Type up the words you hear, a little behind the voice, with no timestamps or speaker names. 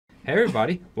Hey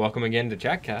everybody, welcome again to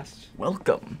Chattcast.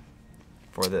 Welcome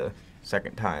for the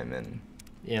second time in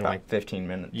about like 15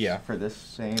 minutes. Yeah. For this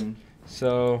same.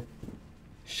 So,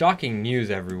 shocking news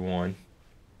everyone.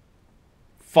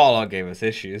 Fallout gave us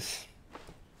issues.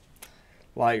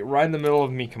 Like right in the middle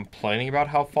of me complaining about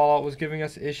how Fallout was giving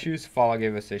us issues, Fallout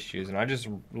gave us issues and I just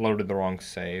loaded the wrong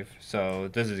save. So,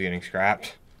 this is getting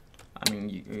scrapped. I mean,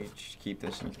 you just keep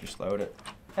this and you just load it.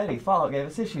 Eddie, Fallout gave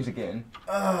us issues again.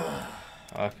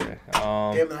 Okay.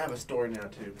 Damn, I have a story now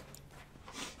too.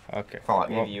 Okay. Fallout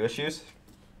gave you issues?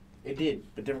 It did,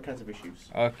 but different kinds of issues.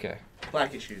 Okay.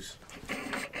 Black issues.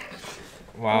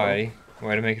 Wow, Eddie.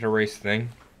 Way to make it a race thing.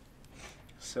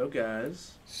 So,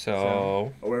 guys.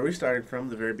 So Where we started from,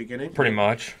 the very beginning? pretty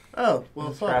much. Oh,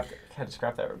 well, fuck. Had to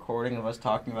scrap that recording of us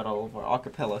talking about all of our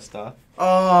acapella stuff.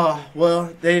 Oh,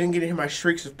 well, they didn't get to hear my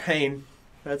shrieks of pain.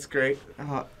 That's great.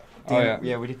 Oh, yeah.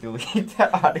 Yeah, we need to delete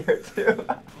that audio too.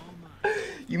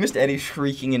 You missed Eddie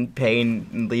shrieking in pain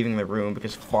and leaving the room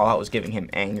because Fallout was giving him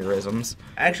aneurysms.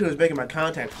 Actually, I was making my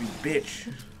contact, you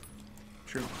bitch.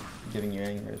 True. Giving you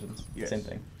aneurysms. Yes. Same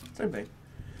thing. Same thing.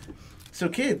 So,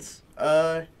 kids,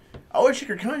 always check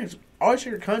your contacts. Always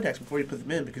check your contacts before you put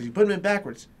them in, because you put them in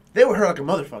backwards, they will hurt like a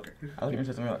motherfucker. I was going to say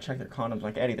something about check their condoms.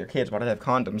 Like, Eddie, they're kids. Why do they have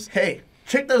condoms? Hey,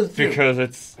 check those too. Because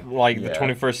it's like the Yeah.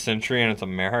 21st century and it's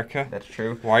America. That's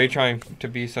true. Why are you trying to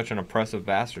be such an oppressive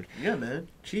bastard? Yeah, man.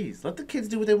 Jeez, let the kids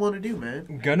do what they want to do,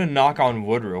 man. Gonna knock on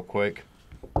wood real quick.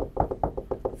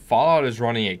 Fallout is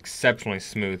running exceptionally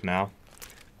smooth now.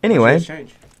 Anyway, What's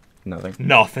changed? nothing.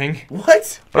 Nothing.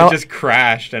 What? Well- It just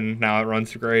crashed and now it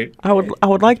runs great. I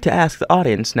would like to ask the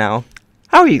audience now,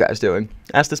 how are you guys doing?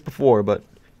 Asked this before, but,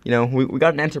 you know, we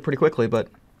got an answer pretty quickly, but...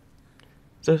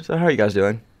 So how are you guys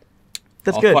doing?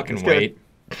 That's I'll good. fucking That's good. wait.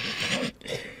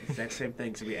 Exact same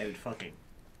thing, so we added fucking.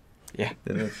 Yeah.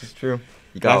 That's true.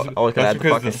 You That's, got always that's gotta add the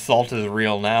because fucking. the salt is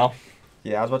real now.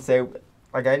 Yeah, I was about to say,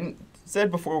 like I said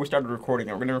before we started recording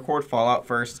it, we're gonna record Fallout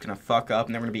first. It's gonna fuck up,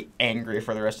 and then we're gonna be angry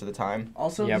for the rest of the time.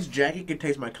 Also, Yep. this jacket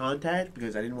contains my contact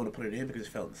because I didn't want to put it in because it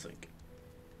fell in the sink.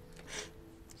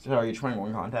 So are you trying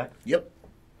one contact? Yep.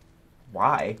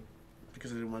 Why?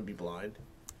 Because I didn't want to be blind.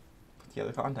 Put the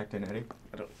other contact in, Eddie.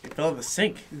 It fell in the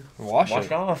sink. Wash Wash it.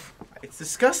 it off. It's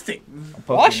disgusting. I'll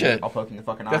poke Wash you in the- it. I'll poke you in the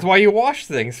fucking eye. That's why you wash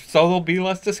things, so they'll be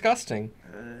less disgusting.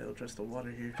 It'll trust the water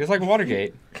here. Just like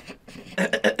Watergate.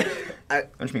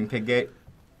 Don't you mean Piggate?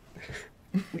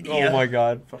 Oh my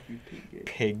god. Fuck you, pig.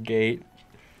 Piggate.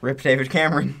 Rip David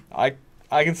Cameron. I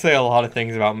can say a lot of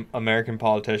things about American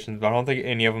politicians, but I don't think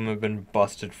any of them have been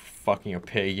busted for fucking a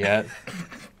pig yet.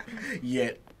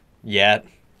 Yet. Yet.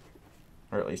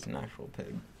 Or at least an actual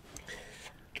pig.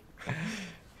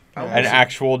 An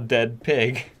actual dead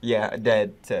pig. Yeah,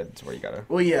 dead. That's where you gotta.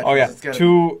 Well, yeah. Oh yeah. 'cause it's gotta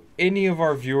To any of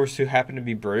our viewers who happen to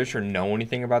be British or know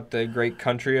anything about the great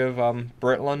country of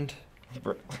Britland,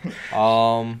 The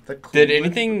did Cleveland,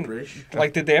 anything the British.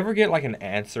 like did they ever get like an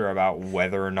answer about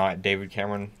whether or not David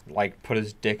Cameron like put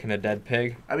his dick in a dead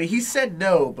pig? I mean, he said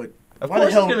no, but Of why course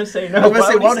the hell? he's gonna say I no. was gonna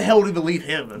say, would why he the hell would we believe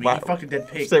him? I mean, Why- he fucking dead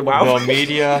pig. Say wow. The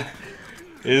media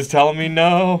is telling me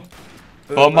no,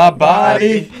 but my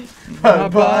body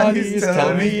is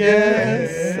telling me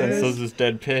yes, and so's this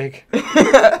dead pig.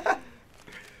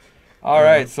 All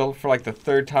right, so for like the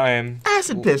third time.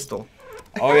 Acid pistol.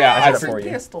 Oh yeah, I said it for you.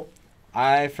 Pistol.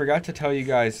 I forgot to tell you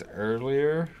guys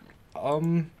earlier.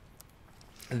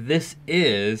 This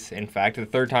is, in fact, the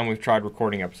third time we've tried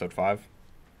recording episode 5.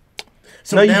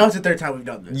 So No, now you- it's the third time we've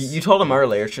done this. You told him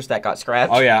earlier. It's just that got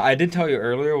scratched. Oh yeah, I did tell you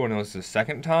earlier when it was the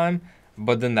second time,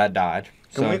 but then that died.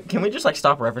 So Can we just like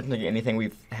stop referencing anything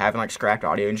we've having like scrapped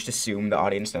audio and just assume the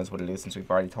audience knows what it is since we've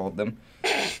already told them?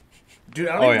 Dude,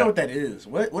 I don't Oh, even yeah. know what that is.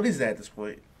 What is that at this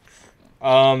point?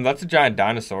 that's a giant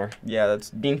dinosaur. Yeah, that's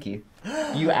Dinky.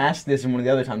 You asked this in one of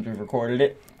the other times we've recorded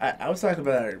it. I was talking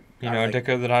about You know, like,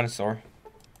 Dicko the dinosaur.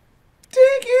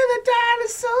 Dinky the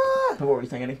dinosaur. What were you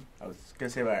saying, Eddie? I was gonna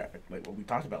say about like what we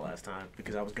talked about last time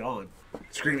because I was gone,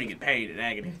 screaming in pain and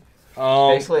agony.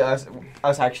 Basically, us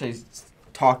actually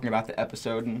talking about the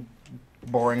episode and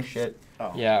boring shit.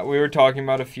 Oh. Yeah, we were talking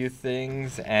about a few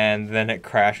things, and then it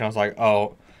crashed, and I was like,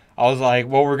 oh. I was like,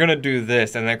 well, we're going to do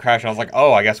this, and then it crashed, and I was like,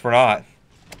 oh, I guess we're not.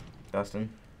 Dustin?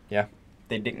 Yeah?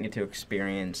 They didn't get to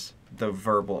experience the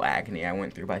verbal agony I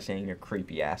went through by saying your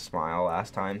creepy-ass smile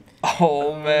last time.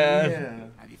 Oh, man.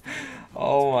 Yeah.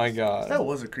 Oh, my God. That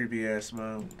was a creepy ass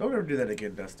smile. Don't ever do that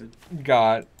again, Dustin.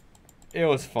 God, it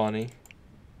was funny.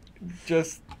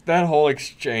 Just that whole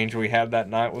exchange we had that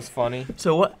night was funny.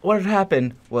 So what had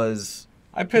happened was...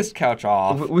 I pissed Couch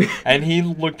off, we and he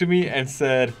looked at me and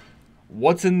said,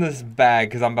 "What's in this bag?"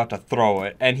 Because I'm about to throw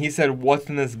it. And he said, "What's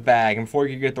in this bag?" And before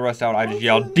he could get the rest out, I just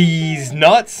yelled, "These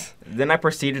nuts!" Then I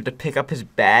proceeded to pick up his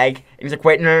bag, and he's like,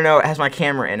 "Wait, no, it has my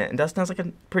camera in it." And Dustin has like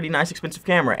a pretty nice, expensive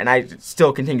camera, and I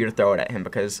still continue to throw it at him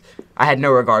because I had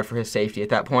no regard for his safety at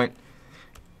that point.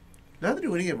 Neither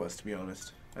do any of us, to be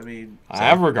honest. I mean, I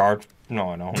have regard. No,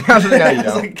 I don't. No, you I was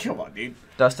don't. like, come on, dude.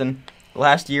 Dustin,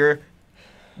 last year,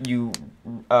 you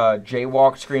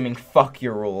jaywalked screaming, "Fuck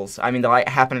your rules." I mean, the light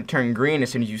happened to turn green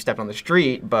as soon as you stepped on the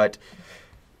street, but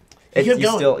You kept it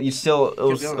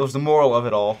going. was the moral of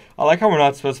it all. I like how we're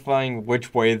not specifying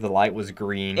which way the light was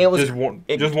green. It was-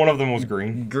 just one of them was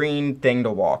green. Green thing to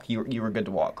walk. You were good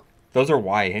to walk. Those are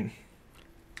white.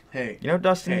 Hey. You know,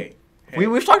 Dustin, Hey.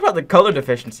 we've talked about the color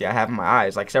deficiency I have in my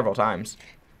eyes like several times.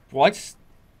 White's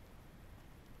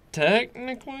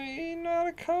technically not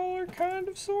a color, kind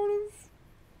of, sort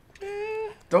of.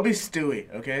 Don't be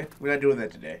Stewie, okay? We're not doing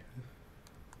that today.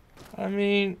 I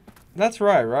mean, that's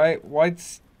right?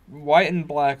 White and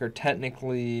black are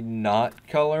technically not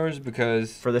colors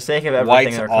because For the sake of everything,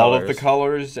 white's they're all colors. of the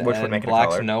colors Which would and make it a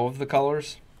black's color. no of the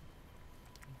colors.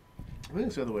 I think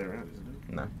it's the other way around, isn't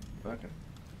it? No.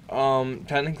 Okay.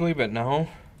 Technically, but no.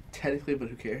 Technically, but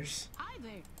who cares?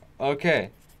 Okay,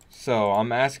 so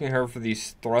I'm asking her for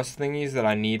these thrust thingies that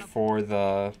I need for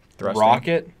the Thrusting?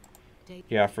 rocket.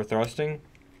 Yeah, for thrusting.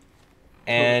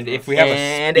 And if we have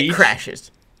And a speech, it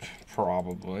crashes.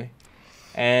 probably.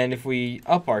 And if we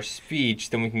up our speech,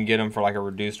 then we can get them for like a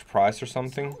reduced price or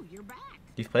something.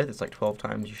 You've played this like 12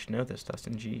 times. You should know this,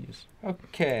 Dustin. Jeez.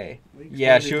 Okay. What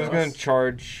Yeah, explain she it was to gonna us?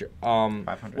 charge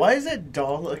 500. Why is that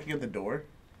doll looking at the door?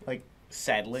 Like,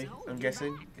 sadly, I'm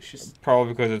guessing. It's just.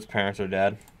 probably because its parents are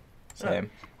dead. Same.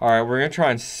 All right, we're gonna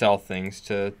try and sell things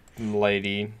to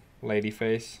lady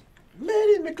face.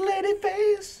 Lady McLady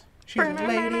face. She's a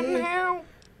lady.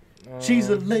 She's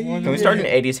a lady. what Can we is start it?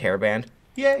 an 80s hair band?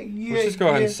 Yeah. Let's just go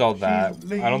ahead and sell she's that.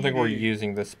 a I don't think we're lady.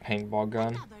 using this paintball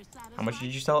gun. How much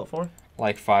did you sell it for?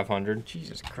 Like 500,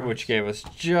 Jesus Christ. which gave us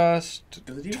just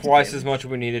Does it even do twice as damage? much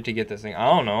as we needed to get this thing. I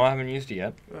don't know. I haven't used it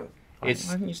yet. Why It's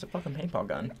haven't you used a fucking paintball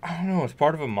gun? I don't know. It's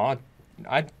part of a mod.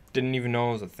 I didn't even know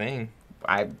it was a thing.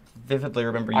 I vividly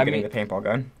remember you I getting mean- the paintball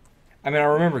gun. I mean, I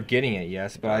remember getting it,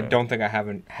 yes, but I Yeah. don't think I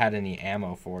haven't had any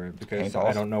ammo for it because I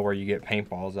Paintballs? don't know where you get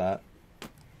paintballs at.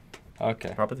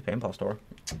 Okay. Probably the paintball store.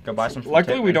 Go buy some. from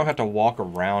Luckily, we Tippmann. don't have to walk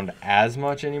around as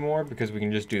much anymore because we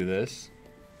can just do this.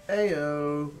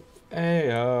 Ayo.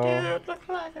 Ayo. Look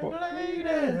like a What- lady.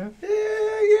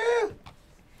 Yeah.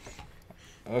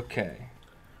 Okay.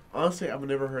 Honestly, I've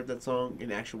never heard that song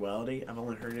in actuality. I've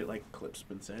only heard it like clips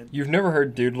been said. You've never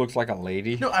heard "Dude Looks Like a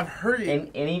Lady"? No, I've heard it.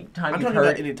 Anytime I'm you've talking heard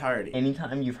about in entirety.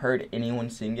 anytime you've heard anyone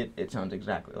sing it, it sounds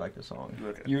exactly like the song.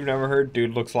 Okay. You've never heard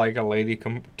 "Dude Looks Like a Lady"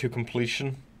 to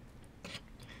completion?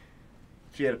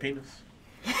 She had a penis.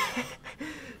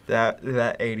 That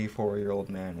 84-year-old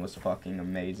man was fucking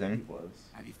amazing. He was.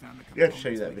 Have you found the You have to show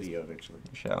you that video eventually.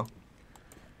 Michelle.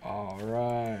 All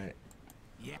right.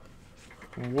 Yeah.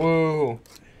 Whoa.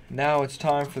 Now it's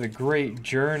time for the great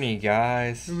journey,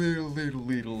 guys. Little.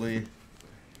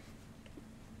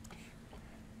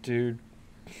 Dude,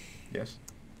 Yes.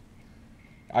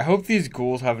 I hope these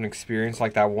ghouls have an experience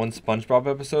like that one SpongeBob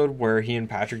episode where he and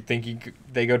Patrick think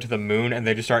they go to the moon and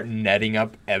they just start netting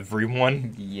up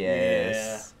everyone. Yes.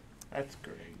 Yeah. That's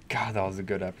great. God, that was a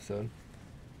good episode.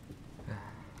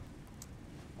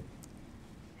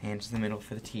 Hands in the middle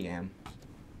for the TM.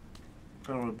 I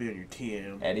don't want to be on your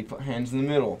TM. Eddie put hands in the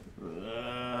middle.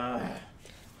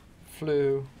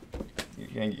 Flu.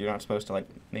 You're not supposed to like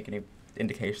make any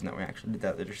indication that we actually did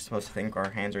that. They're just supposed to think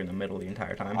our hands are in the middle the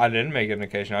entire time. I didn't make an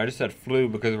indication. I just said flew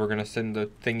because we're gonna send the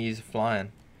thingies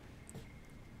flying.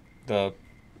 The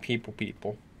people.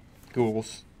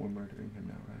 Ghouls. We're murdering him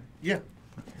now, right? Yeah.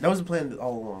 That was the plan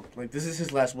all along. Like, this is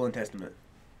his last will and testament.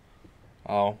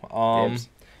 Oh, Dibs.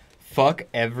 fuck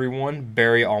everyone,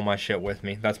 bury all my shit with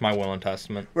me. That's my will and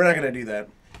testament. We're not going to do that.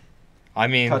 I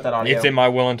mean, Cut that audio. it's in my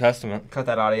will and testament. Cut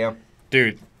that audio.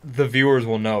 Dude, the viewers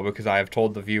will know because I have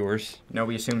told the viewers. No,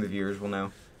 we assume the viewers will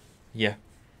know. Yeah.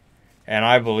 And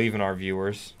I believe in our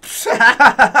viewers.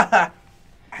 I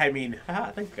mean,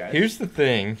 thanks, guys. Here's the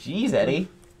thing. Jeez, Eddie.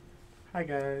 Hi,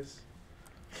 guys.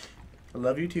 I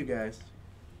love you too, guys.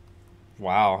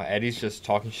 Wow, Eddie's just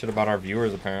talking shit about our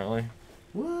viewers apparently.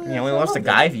 What? He only loves the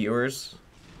guy viewers.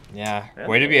 Yeah.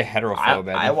 Way to be a heterophobe,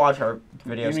 Eddie. I watch our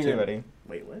videos You mean too, the- Eddie.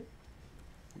 Wait, what?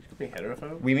 You could be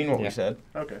hetero? We mean what Yeah. we said.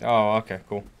 Okay. Oh, okay,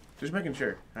 cool. Just making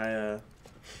sure. I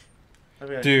got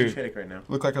a Dude. huge headache right now.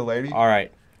 Look like a lady. All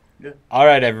right. Yeah. All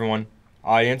right, everyone.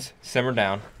 Audience, simmer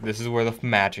down. This is where the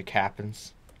magic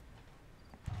happens.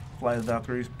 Fly the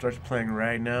Valkyries starts playing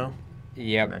right now.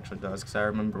 Yep. It actually does, because I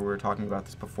remember we were talking about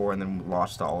this before and then we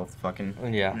lost all of the fucking...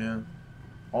 Yeah. Yeah.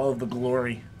 All of the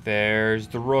glory. There's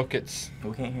the rockets.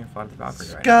 We can't hear Fly the Valkyrie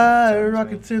right now. Sky Sounds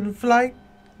rockets in flight.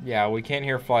 Yeah, we can't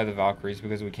hear Fly the Valkyries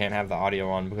because we can't have the audio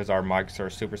on because our mics are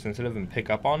super sensitive and pick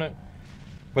up on it.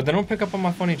 But they don't pick up on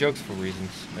my funny jokes for reasons.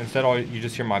 Instead, you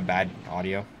just hear my bad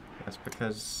audio. That's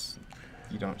because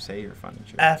you don't say your funny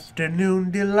jokes.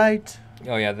 Afternoon delight.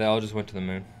 Oh yeah, they all just went to the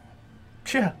moon.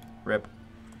 Yeah. Rip.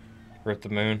 Rip the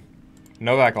moon.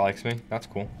 Novak likes me. That's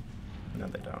cool. No,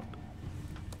 they don't.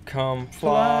 Come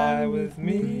fly with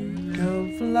me.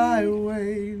 Come fly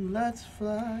away. Let's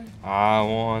fly. I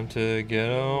want to get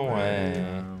away.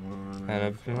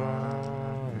 And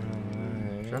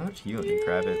Shout out to you, Lenny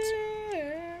Kravitz.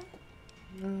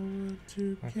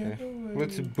 Okay.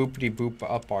 Let's boopity boop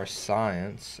up our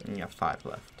science. And you have 5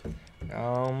 left.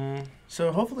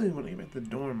 So hopefully when I get back to the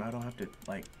dorm, I don't have to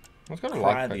like let's go to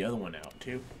cry lockpick. the other one out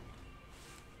too.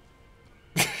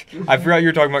 I forgot you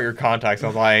were talking about your contacts. I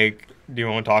was like, do you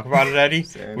want to talk about it, Eddie?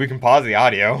 Same. We can pause the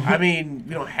audio. I mean,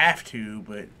 we don't have to,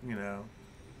 but you know.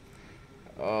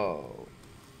 Oh.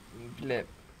 Blip.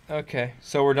 Okay,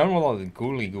 so we're done with all the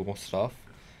ghouly ghoul stuff,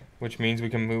 which means we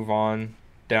can move on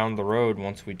down the road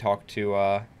once we talk to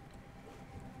Like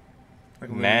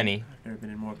Manny. I've never been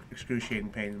in more excruciating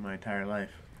pain in my entire life.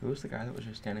 Who was the guy that was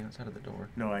just standing outside of the door?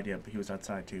 No idea, but he was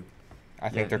outside too. I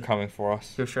think Yeah, they're he- coming for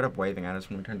us. He was straight up waving at us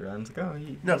when we turned around. It's like, oh,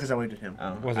 he... No, because I waved at him.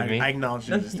 Oh. Was it me? I acknowledged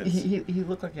No, his existence. he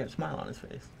looked like he had a smile on his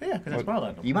face. Yeah, because I What- smiled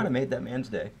at him. You might have made that man's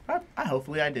day. I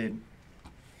hopefully I did.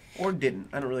 Or didn't.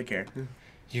 I don't really care.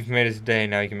 You've made his day,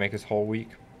 now you can make his whole week.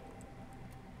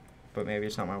 But maybe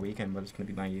it's not my weekend, but it's going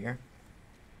to be my year.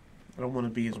 I don't want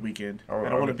to be his weekend. Or- I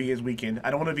don't or- want to be his weekend. I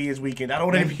don't want to be his weekend. I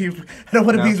don't want to be. I don't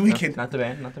want to be his weekend. Not the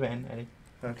band, Eddie.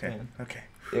 Okay. man. Okay.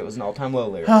 It was an all-time low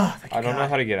lyric. Oh, thank I don't know God.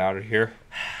 how to get out of here.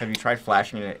 Have you tried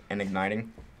flashing it and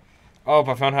igniting? Oh,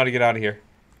 I found how to get out of here.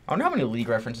 I wonder how many League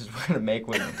references we're going to make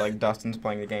when, like, Dustin's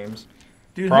playing the games.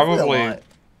 Dude, Probably- hopefully a lot.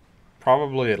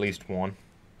 Probably at least one.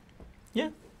 Yeah.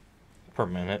 Per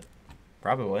minute.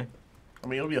 Probably. I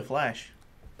mean, it'll be a flash.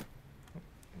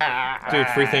 Dude,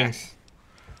 3 things.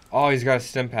 Oh, he's got a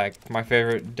stim pack. My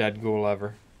favorite dead ghoul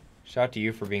ever. Shout out to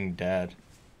you for being dead.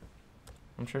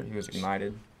 I'm sure he was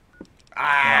ignited.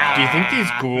 Do you think these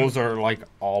ghouls are like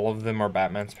all of them are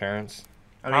Batman's parents?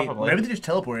 I mean, Probably. maybe they just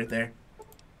teleport it there.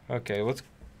 Okay, let's.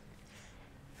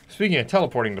 Speaking of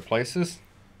teleporting to places,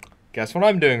 guess what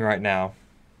I'm doing right now?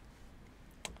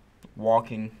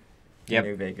 Walking Yep. to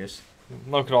New Vegas.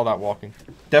 Look at all that walking.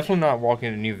 Definitely not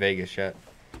walking to New Vegas yet.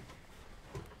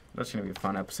 That's going to be a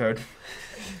fun episode.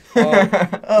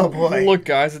 Oh boy. Look,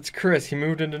 guys, it's Chris. He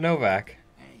moved into Novak.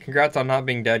 Congrats on not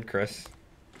being dead, Chris,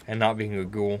 and not being a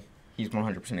ghoul. He's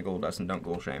 100% a ghoul, Dustin. Don't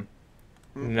ghoul shame.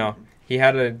 No, he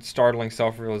had a startling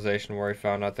self-realization where he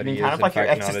found out I that mean, he kind is of like in your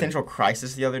fact not existential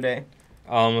crisis the other day.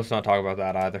 let's not talk about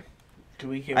that either. Can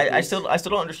we? I still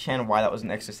don't understand why that was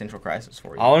an existential crisis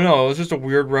for you. I don't know. It was just a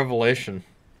weird revelation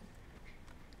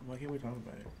Why can't we talk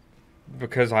about it?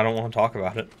 because I don't want to talk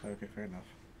about it. Okay, fair enough.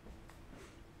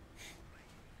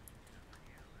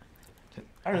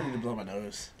 I really need to blow my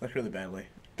nose, like really badly.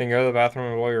 Then go to the bathroom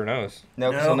and blow your nose.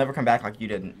 No, because No. he'll never come back like you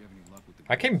didn't.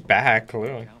 I came back,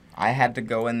 clearly. I had to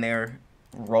go in there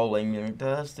rolling, you know,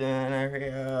 Dustin,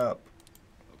 hurry up.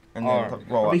 And then Alright.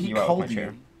 roll I up mean, he you out called with my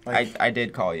chair. you. Like, I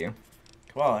did call you.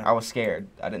 well, I was scared.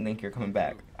 I didn't think you were coming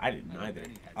back. I didn't either.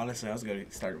 Honestly, I was going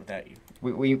to start without you.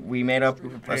 We made up We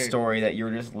a prepared. story that you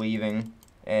were just leaving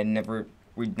and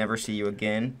we'd never see you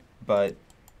again, but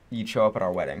you'd show up at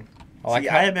our wedding. I See,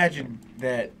 I imagine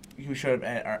that you showed up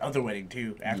at our other wedding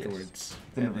too afterwards.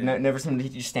 And then- Never somebody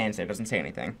he just stands there, doesn't say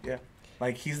anything.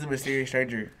 like he's the mysterious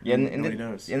stranger. Yeah, who in nobody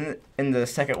knows. in the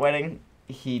second wedding,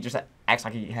 he just acts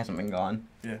like he hasn't been gone.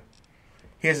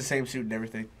 He has the same suit and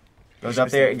everything. Goes He's up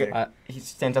there, just there. he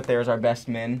stands up there as our best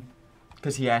men,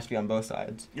 because he has to be on both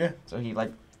sides. Yeah. So he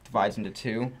like divides into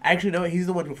 2. Actually, no, he's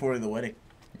the one before the wedding.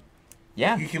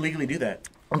 Yeah. You can legally do that.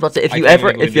 I was about to say, I can't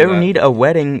legally do that. need a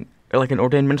wedding or like an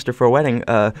ordained minister for a wedding,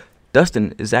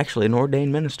 Dustin is actually an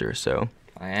ordained minister, so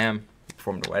I am.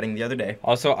 performed a wedding the other day.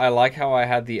 Also, I like how I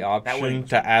had the option wedding-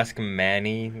 to ask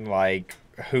Manny, like,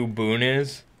 who Boone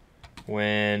is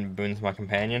when Boone's my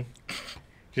companion.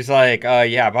 She's like,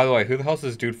 yeah, by the way, who the hell's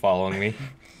this dude following me?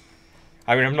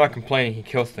 I mean, I'm not complaining. He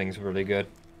kills things really good,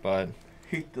 but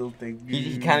He still think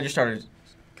He kind of just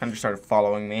started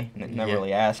following me, and never Yeah.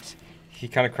 really asked. he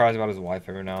kind of cries about his wife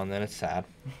every now and then. It's sad.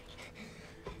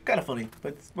 kind of funny,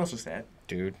 but it's mostly sad.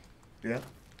 Dude. Yeah.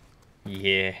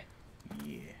 Yeah.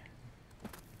 Yeah.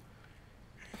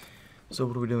 So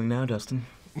what are we doing now, Dustin?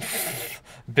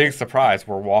 Big surprise,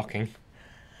 we're walking.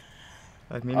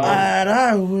 I mean,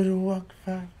 I would walk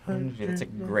 500. that's a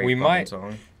great We fucking might-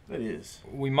 song. It is.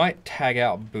 We might tag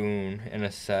out Boone in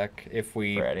a sec if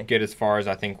we For Eddie. get as far as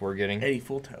I think we're getting. Eddie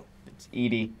Full Toe. It's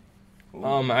Edie.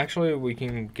 Actually, we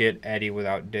can get Eddie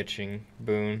without ditching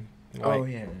Boone. Oh,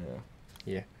 Like,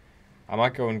 yeah. I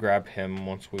might go and grab him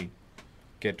once we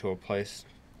get to a place.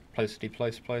 Place city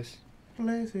place.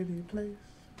 Place city place.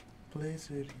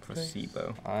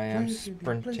 Placebo. I am Place city,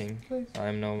 sprinting. place. I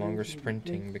am no longer Place city,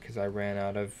 sprinting place. because I ran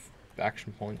out of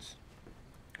action points.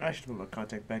 I should put my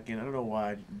contact back in. I don't know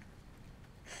why I didn't.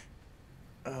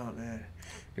 Oh, man.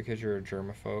 Because you're a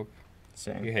germaphobe.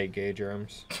 Same. You hate gay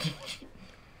germs.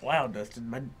 Wow,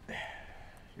 Dustin.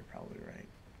 You're probably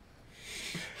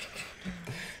right.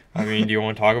 I mean, do you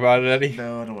want to talk about it, Eddie?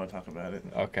 No, I don't want to talk about it.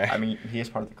 Okay. I mean, he is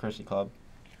part of the Chrissy Club.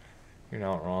 You're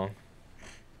not wrong.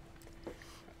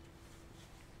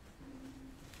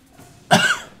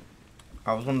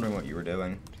 I was wondering what you were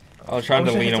doing. I was trying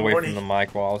to wish I lean had some away money. from the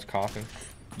mic while I was coughing.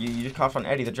 You just coughed on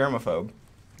Eddie, the germaphobe.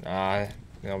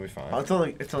 That'll be fine. Oh, it's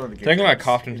only the game. Technically, I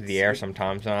coughed into the air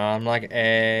sometimes, and I'm like,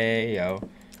 "Ayo."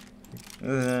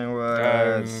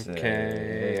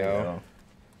 Okay, yo.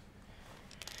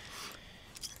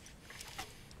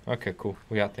 Okay, cool.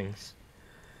 We got things.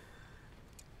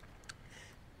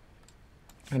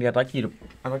 Andy, I'd like to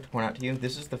point out to you,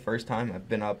 this is the first time I've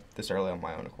been up this early on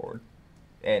my own accord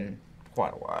in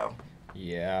quite a while.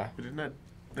 Yeah. But didn't that...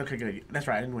 Okay, good. That's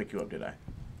right. I didn't wake you up, did I?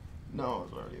 No, I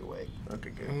was already awake.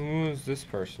 Okay, good. Who is this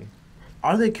person?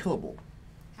 Are they killable?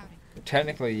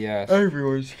 Technically, yes.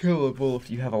 Everyone's killable if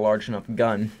you have a large enough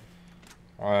gun.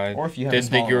 I Or if you have a didn't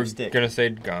small think you were enough stick. gonna say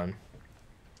gun.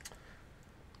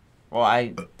 Well,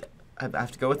 I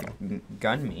have to go with the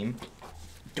gun meme.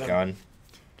 Gun.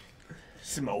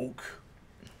 Smoke.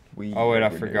 Oh wait, I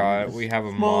forgot. We have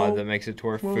a mod Smoke. that makes it to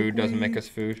where Smoke food doesn't make weed. us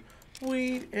food.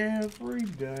 Weed every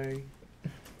day.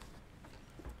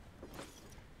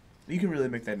 You can really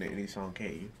make that into any song,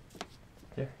 can't you?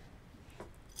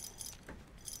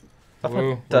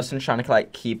 Woo. Dustin's trying to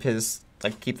keep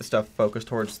the stuff focused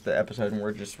towards the episode, and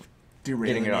we're just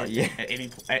Derailing it all, yeah.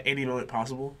 At any moment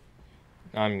possible.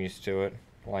 I'm used to it,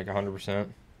 like 100%,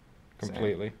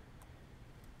 completely.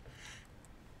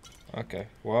 Okay,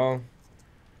 well,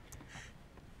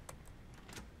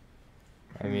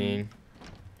 I mean,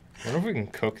 I wonder if we can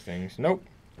cook things. Nope.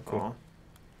 Cool. Aw.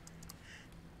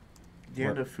 Do you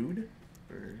have enough food?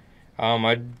 Or...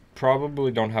 I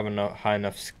probably don't have high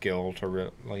enough skill to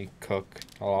really cook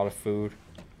a lot of food.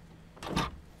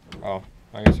 Oh,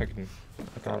 I guess I can.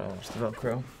 I thought I lost the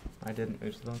Velcro. I didn't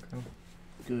lose the Velcro.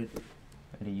 Good.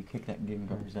 Eddie, you kicked that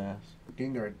Gengar's ass.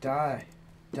 Gengar, die.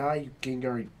 Die, you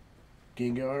Gengar.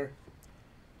 Gengar.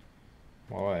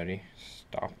 Well, Eddie,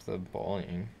 stop the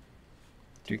bullying.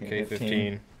 2K15.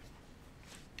 2K15.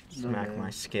 Smack man. my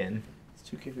skin. It's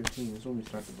 2K15. It's when we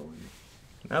start the bullying.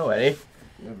 No, Eddie.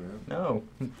 Yeah, man. No.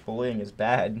 Bullying is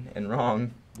bad and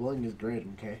wrong. Bullying is great,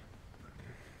 okay?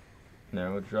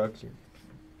 No, drugs are...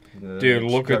 Dude,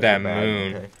 look at drugs that are bad,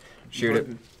 moon. okay. Shoot it.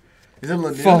 Is it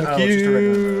London? Fuck Oh, it's just a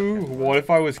regular you! moon. What if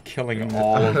I was killing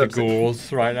all of the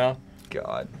ghouls right now?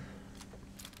 God.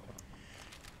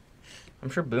 I'm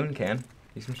sure Boone can.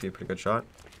 He seems to be a pretty good shot.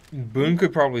 Boone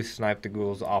could probably snipe the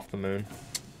ghouls off the moon.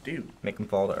 Dude, Make them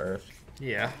fall to earth.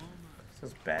 Yeah.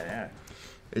 that's badass.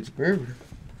 It's good.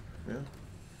 Yeah.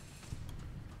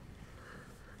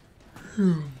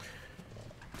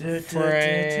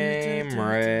 Frame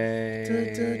rate.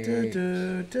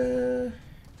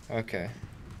 Okay.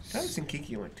 I haven't seen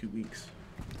Kiki in like 2 weeks.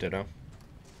 Ditto.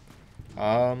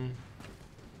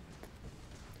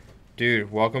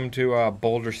 Dude, welcome to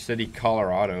Boulder City,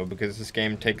 Colorado, because this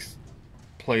game takes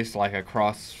place like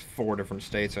across 4 different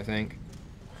states, I think.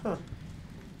 Huh.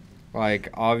 Like,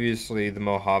 obviously the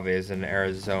Mojave is in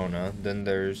Arizona. Then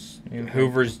there's Yeah.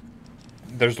 Hoover's.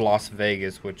 There's Las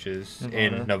Vegas, which is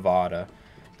in Nevada.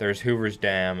 There's Hoover's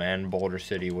Dam and Boulder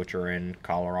City, which are in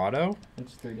Colorado.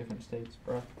 It's 3 different states,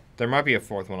 bro. There might be a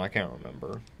 4th one. I can't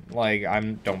remember. Like,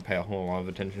 don't pay a whole lot of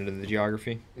attention to the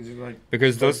geography. Is it like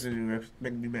Because close those... to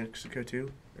New Mexico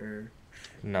too? Or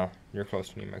No, you're close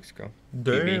to New Mexico.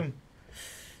 Damn.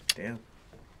 damn,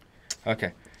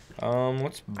 Okay.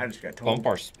 Let's I just got told. bump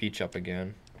our speech up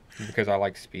again. Because I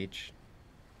like speech.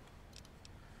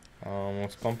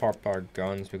 Let's bump up our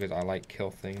guns because I like kill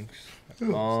things.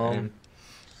 Same.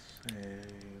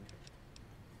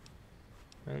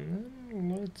 And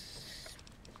then let's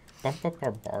bump up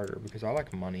our barter because I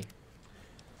like money.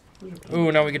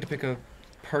 Ooh, now we get to pick a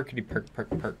perkity perk.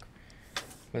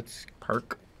 Let's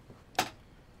Perk.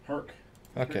 Herc.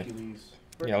 okay. Hercules.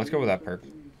 Yeah, let's go with that perk.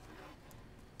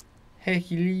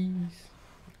 Hercules.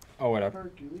 Oh, whatever.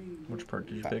 Hercules. Which perk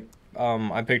did you pick?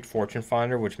 I picked Fortune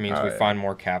Finder, which means Oh, we yeah. find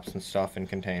more caps and stuff in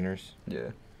containers. Yeah.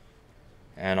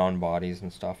 And on bodies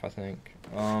and stuff, I think.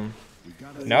 Now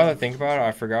that I think about it,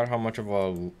 I forgot how much of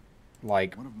a,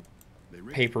 like,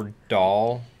 paper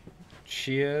doll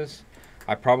she is.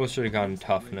 I probably should have gotten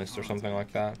toughness or something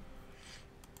like that.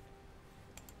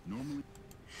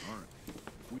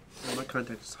 My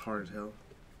contact is hard as hell.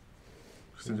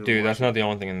 Dude, that's not the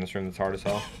only thing in this room that's hard as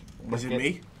hell. Was it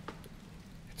me?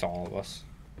 It's all of us.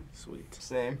 Sweet.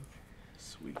 Same.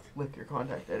 Sweet. Lick your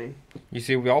contact, Eddie. You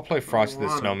see, we all play Frosty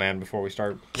the Snowman before we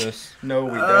start this. No,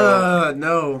 we don't.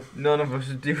 No. None of us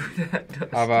do that.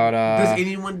 How about, Does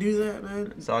anyone do that,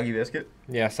 man? Soggy biscuit?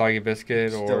 yeah, Soggy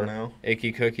Biscuit Still or no.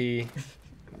 Icky Cookie?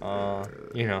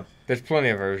 You know, there's plenty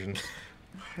of versions.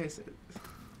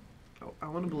 I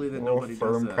want to believe that Little nobody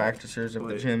firm does that. practitioners of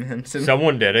the but- Jim Henson.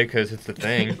 Someone did it because it's a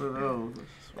thing. I don't know.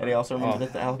 Eddie also remembers Oh.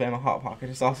 that the Alabama Hot Pocket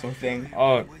is also a thing.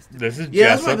 Oh, this is Yeah,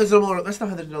 that's why Jessup. there's no longer. That's not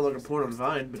how there's no longer porn on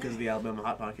Vine because of the Alabama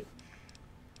Hot Pocket.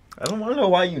 I don't want to know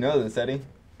why you know this, Eddie.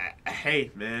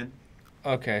 Hey, man.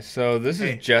 Okay, so this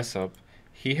Hey. is Jessup.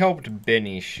 He helped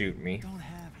Benny shoot me.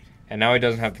 And now he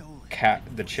doesn't have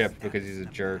the chip because he's a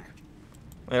jerk.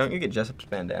 Why don't you get Jessup's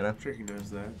bandana? I'm sure he knows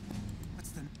that.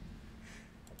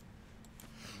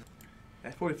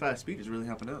 That 45 speed is really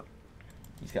helping out.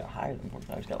 He's got higher than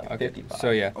 45. He's got like Okay, 55. so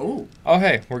yeah. Oh, Oh,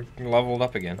 hey, we're leveled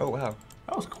up again. Oh, wow.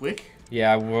 that was quick.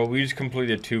 Yeah, well, we just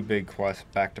completed 2 big quests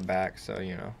back to back, so,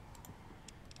 you know.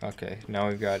 Okay, now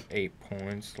we've got 8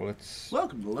 points. Let's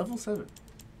Welcome to level 7.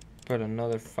 put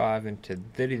another 5 into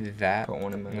that. Put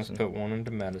one in Let's medicine. put 1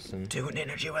 into medicine. 2 in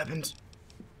energy weapons.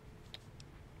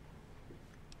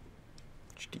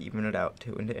 Just to even it out,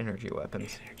 2 into energy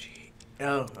weapons. Energy.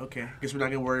 Oh, okay. Guess we're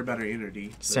not gonna worry about our energy.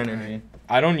 but- Synergy.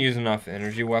 I don't use enough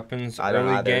energy weapons I don't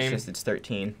early either. game. It's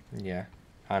 13. Yeah,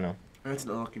 I know. That's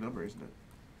an unlucky number, isn't it?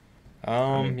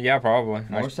 Yeah, probably.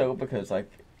 More so because, like,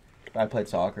 I played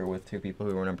soccer with 2 people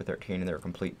who were number 13 and they were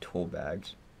complete tool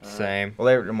bags. Same. Well,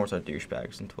 they were more so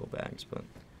douchebags than tool bags, but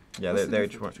yeah, What's the they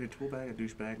difference weren't. between a tool bag, a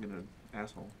douchebag, and an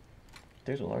asshole.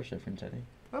 There's a large difference, Eddie.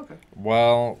 Okay.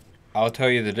 Well, I'll tell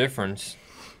you the difference.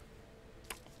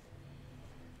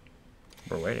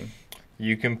 We're waiting.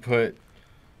 You can put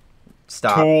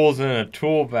Stop. tools in a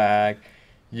tool bag.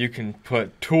 You can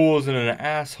put tools in an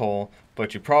asshole,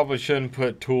 but you probably shouldn't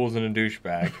put tools in a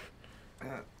douchebag.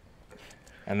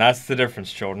 And that's the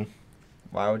difference, children.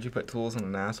 Why would you put tools in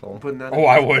an asshole? Putting that Oh,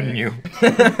 why wouldn't you?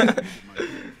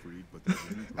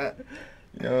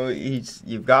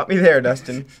 You've got me there,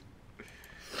 Dustin.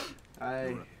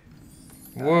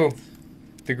 Whoa.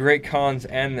 The Great Khans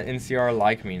and the NCR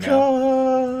like me now.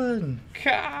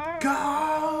 Con!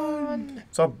 Gone!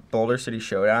 Saw Boulder City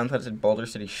Showdown. I thought it said Boulder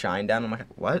City Shinedown. I'm like,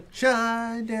 what?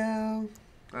 Shine down.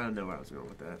 I don't know where I was going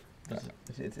with that.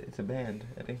 It's a band,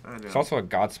 Eddie. I know. It's also a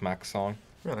Godsmack song.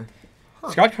 Really?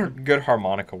 It's got good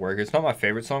harmonica work. It's not my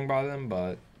favorite song by them,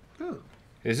 but... Huh.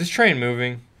 Is this train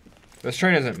moving? This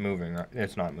train isn't moving, right?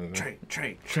 It's not moving.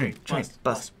 Train,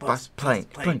 bus, plane.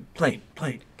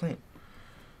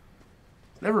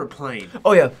 Never a plane.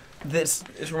 Oh yeah, this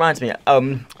reminds me.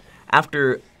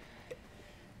 After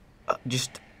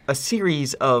just a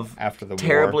series of After the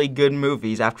terribly good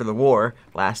movies after the war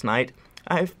last night,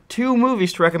 I have 2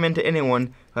 movies to recommend to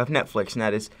anyone who have Netflix, and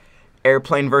that is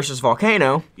Airplane vs.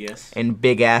 Volcano Yes. and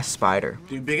Big Ass Spider.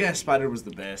 Dude, Big Ass Spider was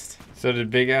the best. So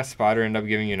did Big Ass Spider end up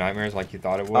giving you nightmares like you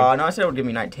thought it would? No, I said it would give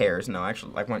me night terrors. No,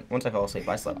 actually, like once I fell asleep,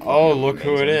 I slept. Oh, look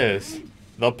who it is.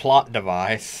 The plot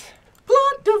device.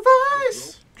 Blunt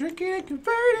device! Drink it and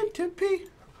convert it to pee.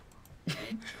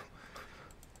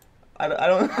 I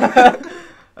don't.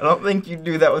 I don't think you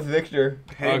do that with Victor.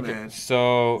 Hey, Okay, man.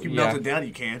 so, If you yeah. melt it down,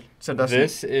 you can. So Dustin,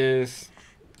 This is...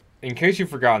 In case you've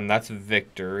forgotten, that's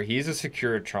Victor. He's a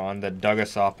Securitron that dug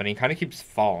us up, and he kind of keeps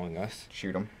following us.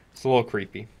 shoot him. It's a little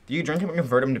creepy. Do you drink him and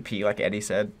convert him to pee like Eddie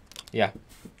said? Yeah.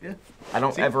 Yeah. I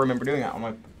don't See? ever remember doing that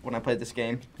when I played this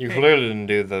game. You Hey. clearly didn't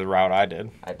do the route I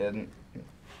did. I didn't.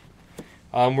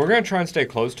 We're going to try and stay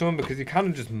close to him because he kind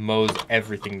of just mows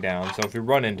everything down. So if we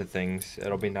run into things,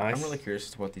 it'll be nice. I'm really curious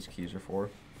as to what these keys are for.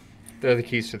 They're the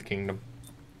keys to the kingdom.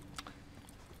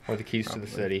 Or the keys to the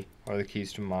Probably. city. Or the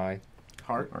keys to my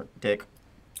Heart. Or dick.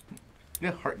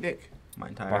 Yeah, heart dick. My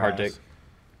entire heart ass. dick.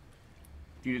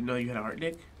 You didn't know you had a heart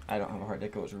dick? I don't have a heart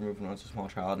dick. It was removed when I was a small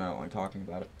child, and I don't like talking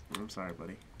about it. I'm sorry,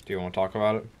 buddy. Do you want to talk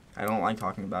about it? I don't like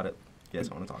talking about it. Yes,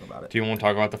 I want to talk about it. Do you want to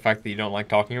talk about the fact that you don't like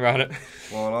talking about it?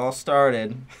 Well, it all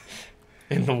started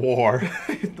In the war.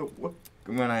 The what?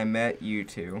 when I met you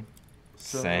two.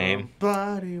 Same.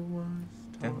 Somebody once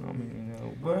Tell told me me.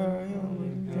 the world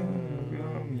is gonna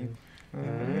go me.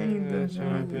 I ain't the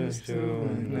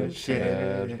in the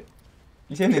shed.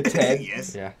 You saying the Ted?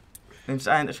 Yes. Yeah.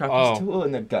 Inside the sharp Oh. tool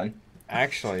and the gun.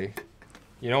 Actually,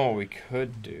 you know what we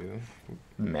could do?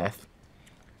 Meth.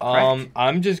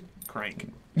 I'm just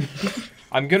Crank.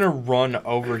 I'm gonna run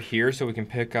over here so we can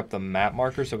pick up the map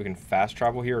marker so we can fast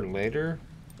travel here later.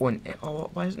 Why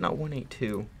is it not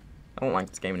 182? I don't like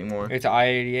this game anymore. It's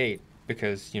I-88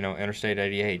 because, you know, Interstate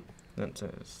 88. That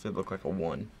should look like a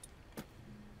 1.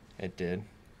 It did.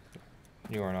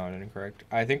 You are not incorrect.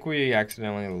 I think we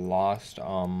accidentally lost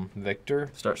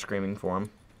Victor. Start screaming for him.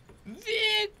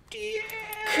 Victor!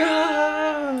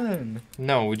 Con!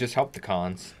 No, we just helped the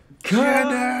cons.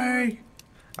 Jenny!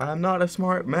 I'm not a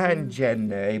smart man,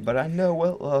 Jenny, but I know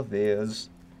what love is.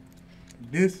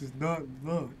 This is not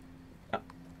love.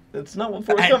 That's not what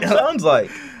Forrest I Gump know. sounds like.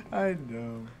 I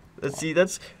know. Let's see,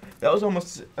 that was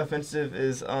almost as offensive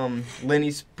as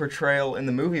Lenny's portrayal in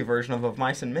the movie version of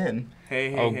Mice and Men.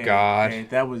 Hey, Oh, God. Hey,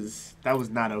 that was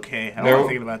not okay. I There- was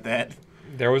thinking about that.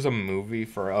 There was a movie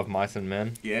of Mice and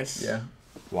Men. Yes. Yeah.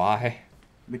 Why?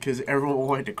 Because everyone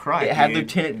wanted to cry. It had dude.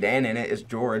 Lieutenant Dan in it as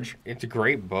George. It's a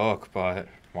great book, but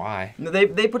why? No,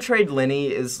 they portrayed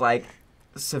Lenny as like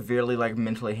severely like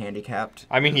mentally handicapped.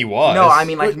 I mean, he was. No, I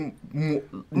mean like More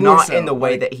not so, in the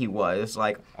way like- that he was.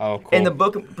 Like Oh, cool. in the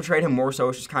book, it portrayed him more so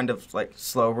as just kind of like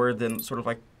slower than sort of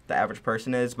like the average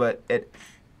person is, but it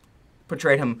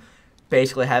portrayed him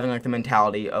basically having like the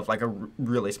mentality of like a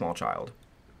really small child,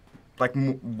 like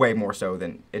way more so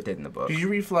than it did in the book. Did you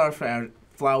read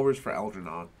Flowers for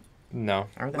Algernon? No.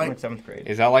 I read that in like- like 7th grade.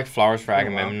 Is that like Flowers for Oh, wow.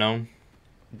 Agamemnon?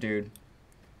 Dude,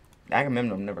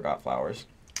 Agamemnon never got flowers.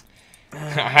 No.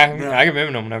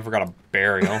 Agamemnon never got a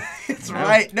burial. That's No.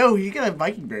 right. No, he got a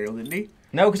Viking burial, didn't he?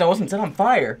 No, because I wasn't set on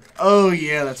fire. Oh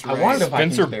yeah, that's I right. wanted to-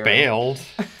 Spencer Vikings bailed.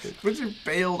 Spencer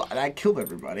bailed, and I killed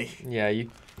everybody. Yeah,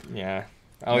 yeah.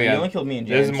 Oh, You yeah. only killed me and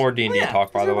This James. is more D&D Oh, yeah,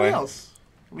 talk, by there's the way. everyone else.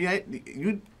 I mean,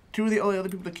 you two are the only other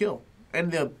people to kill,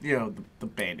 and the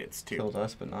bandits too. Killed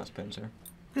us, but not Spencer.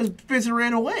 Because Spencer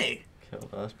ran away.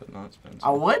 Killed us, but not Spencer. I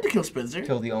wanted to kill Spencer.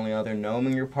 Killed the only other gnome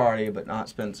in your party, but not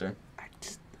Spencer.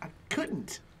 I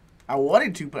couldn't. I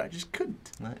wanted to, but I just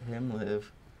couldn't. Let him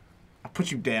live. I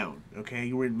put you down. Okay,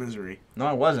 you were in misery. No,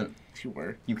 I wasn't. Yes, you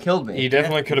were. You killed me. He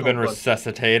definitely Yeah, could have been look.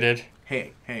 resuscitated.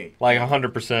 Hey. Like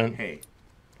 100%. Hey.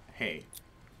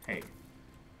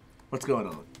 What's going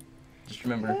on? Just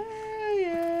remember,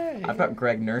 I've got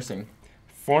Greg nursing.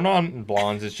 Four Non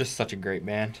Blondes is just such a great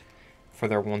band for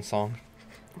their one song.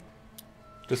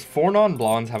 Does Four Non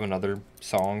Blondes have another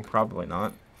song? Probably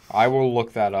not. I will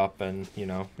look that up, and, you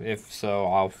know, if so,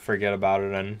 I'll forget about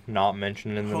it and not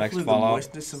mention it in the next Hopefully the Fallout.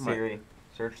 moistness of my Siri,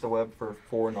 search the web for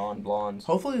 4 non-blondes.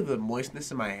 hopefully the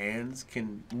moistness in my hands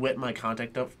can wet my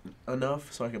contact up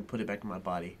enough so I can put it back in my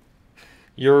body.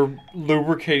 You're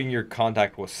lubricating your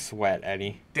contact with sweat,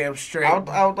 Eddie. Damn straight.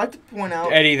 I would like to point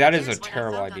out. Eddie, that is a Here's what I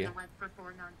terrible found on idea. the web for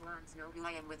 4 non-blondes. Know who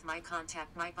I am with my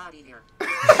contact, my body here.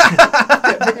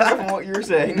 From what you're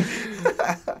saying.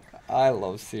 I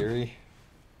love Siri.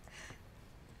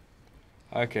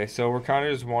 Okay, so we're kind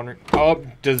of just wondering. Oh,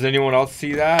 does anyone else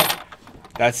see that?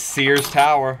 That's Sears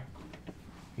Tower.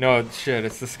 No, shit,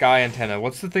 it's the sky antenna.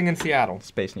 What's the thing in Seattle?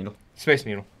 Space Needle. Space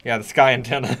Needle. Yeah, the sky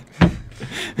antenna.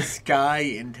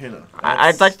 Sky antenna.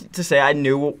 I'd like to say I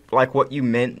knew like what you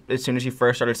meant as soon as you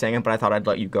first started saying it, but I thought I'd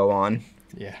let you go on.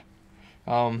 Yeah.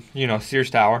 You know, Sears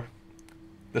Tower.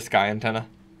 The sky antenna.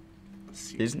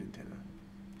 Sears Isn't- antenna.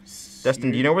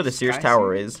 Dustin, do you know where the Sears Sky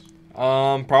Tower Sears? is?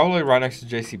 Probably right next to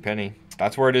JCPenney.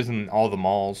 That's where it is in all the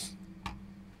malls.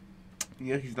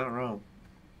 Yeah, he's not wrong.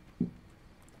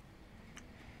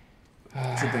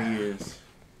 That's what he is.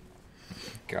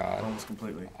 God. Almost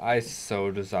completely. I so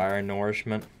desire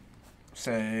nourishment.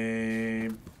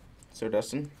 Same. So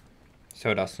Dustin,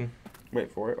 So, Dustin.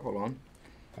 wait for it. Hold on.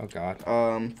 Oh, God.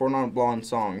 4 non-blonde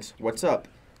songs. What's up?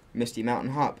 Misty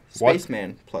Mountain Hop. What?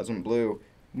 Spaceman. Pleasant Blue.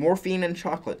 Morphine and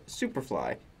Chocolate.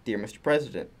 Superfly. Dear Mr.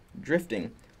 President.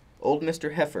 Drifting. Old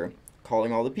Mr. Heifer.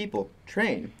 Calling All the People.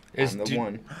 Train. Is I'm the do-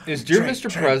 one. Is Dear Train, Mr.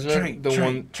 train, President train, the train,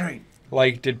 one, Train.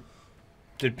 like, did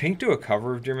Pink do a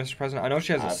cover of Dear Mr. President? I know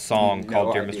she has a I've song no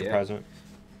called Dear idea. Mr. President.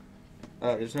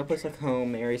 There's no place like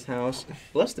home. Mary's house.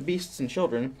 Bless the beasts and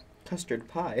children. Custard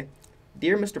pie.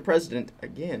 Dear Mr. President.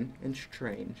 Again. And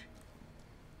strange.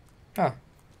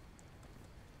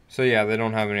 So, yeah, they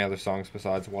don't have any other songs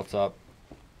besides What's Up.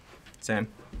 Sam.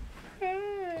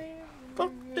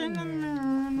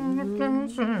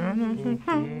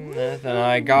 And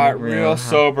I got Yeah. real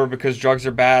sober because drugs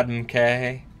are bad,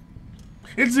 MK.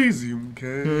 It's easy,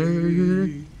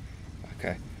 okay.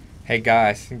 Okay. Hey,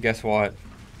 guys, guess what?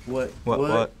 What?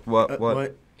 What?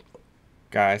 What?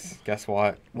 Guys, guess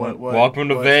what? What? Welcome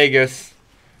to what? Vegas.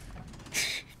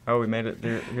 Oh, we made it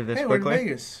here this Hey, we're in quickly.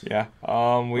 Vegas. Yeah.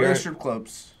 We're We're in strip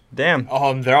clubs. Damn.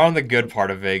 they're on the good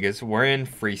part of Vegas. We're in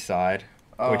Freeside,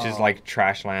 which is Oh. like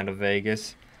trash land of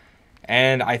Vegas.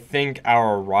 And I think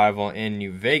our arrival in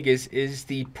New Vegas is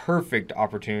the perfect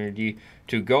opportunity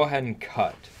to go ahead and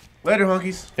cut. Later,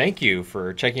 honkies. Thank you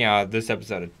for checking out this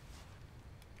episode of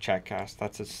Chattcast.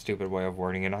 That's a stupid way of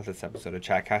wording it. Not this episode of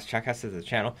Chattcast. Chattcast is a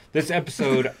channel. This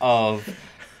episode of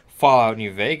Fallout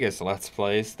New Vegas Let's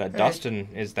Plays that Hey. Dustin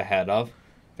is the head of.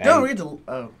 Don't read the.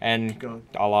 Oh, And keep going.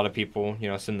 a lot of people,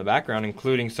 sit in the background,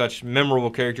 including such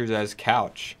memorable characters as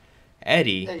Couch,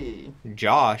 Eddie, Hey.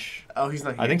 Josh. Oh, he's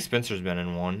not here. I think Spencer's been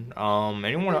in one.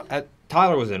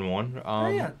 Tyler was in one. Oh,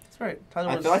 yeah, that's right. Tyler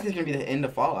I was. feel like it's gonna be the end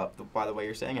of Fallout. By the way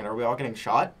you're saying it, are we all getting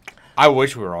shot? I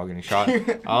wish we were all getting shot.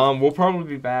 We'll probably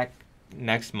be back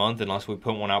next month unless we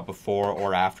put one out before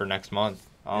or after next month.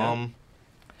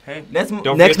 Hey. Next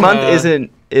Don't next forget month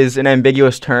is an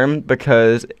ambiguous term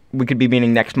because we could be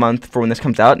meaning next month for when this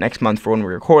comes out, next month for when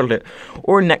we recorded it,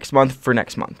 or next month for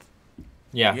next month.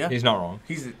 Yeah, Yeah. he's not wrong.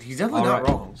 He's definitely All not right.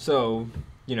 wrong. So,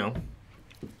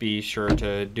 be sure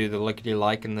to do the lickety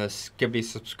like and the skippy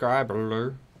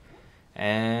subscriber.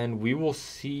 And we will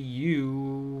see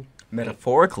you,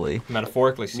 Metaphorically.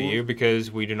 metaphorically see you,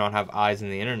 because we do not have eyes in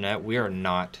the internet. We are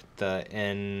not the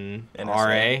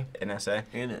NRA. NSA.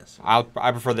 NS.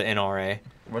 I prefer the NRA,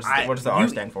 What does the you- R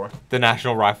stand for? the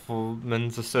National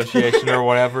Riflemen's Association or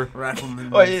whatever. Rifleman.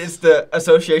 Oh, it's the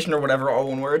association or whatever, all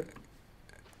one word.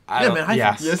 I Yeah, don't- man.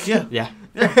 yeah. Hyphens. Yeah.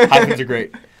 Yeah, hyphens are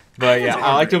great. But yeah,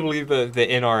 I like to believe the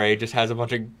NRA just has a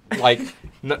bunch of,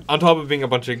 on top of being a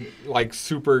bunch of,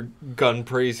 super gun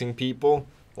praising people.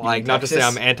 Like, not to say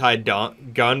I'm Texas?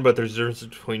 anti-gun, but there's a difference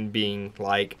between being,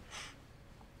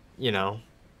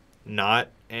 not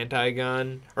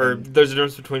anti-gun. Or there's a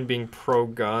difference between being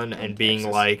pro-gun and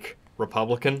being, Texas.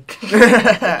 Republican.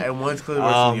 And one's clearly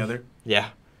worse than the other. Yeah.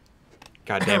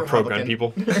 Goddamn pro-gun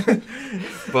people. Republican.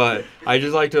 But I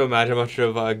just like to imagine a bunch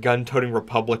of gun-toting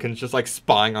Republicans just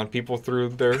spying on people through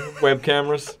their web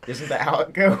cameras. Isn't that how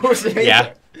it goes?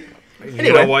 Yeah. You know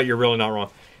Anyway. what? You're really not wrong.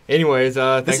 Anyways, This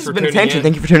thanks has for been tuning attention. in.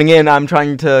 Thank you for tuning in. I'm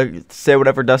trying to say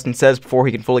whatever Dustin says before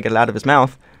he can fully get it out of his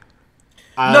mouth.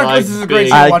 I No, like this is a great big,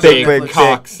 show. I Watch think it on big Netflix.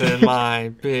 cocks in my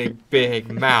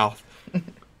big mouth.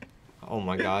 Oh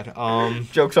my god.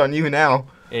 Joke's on you now.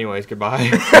 Anyways, goodbye.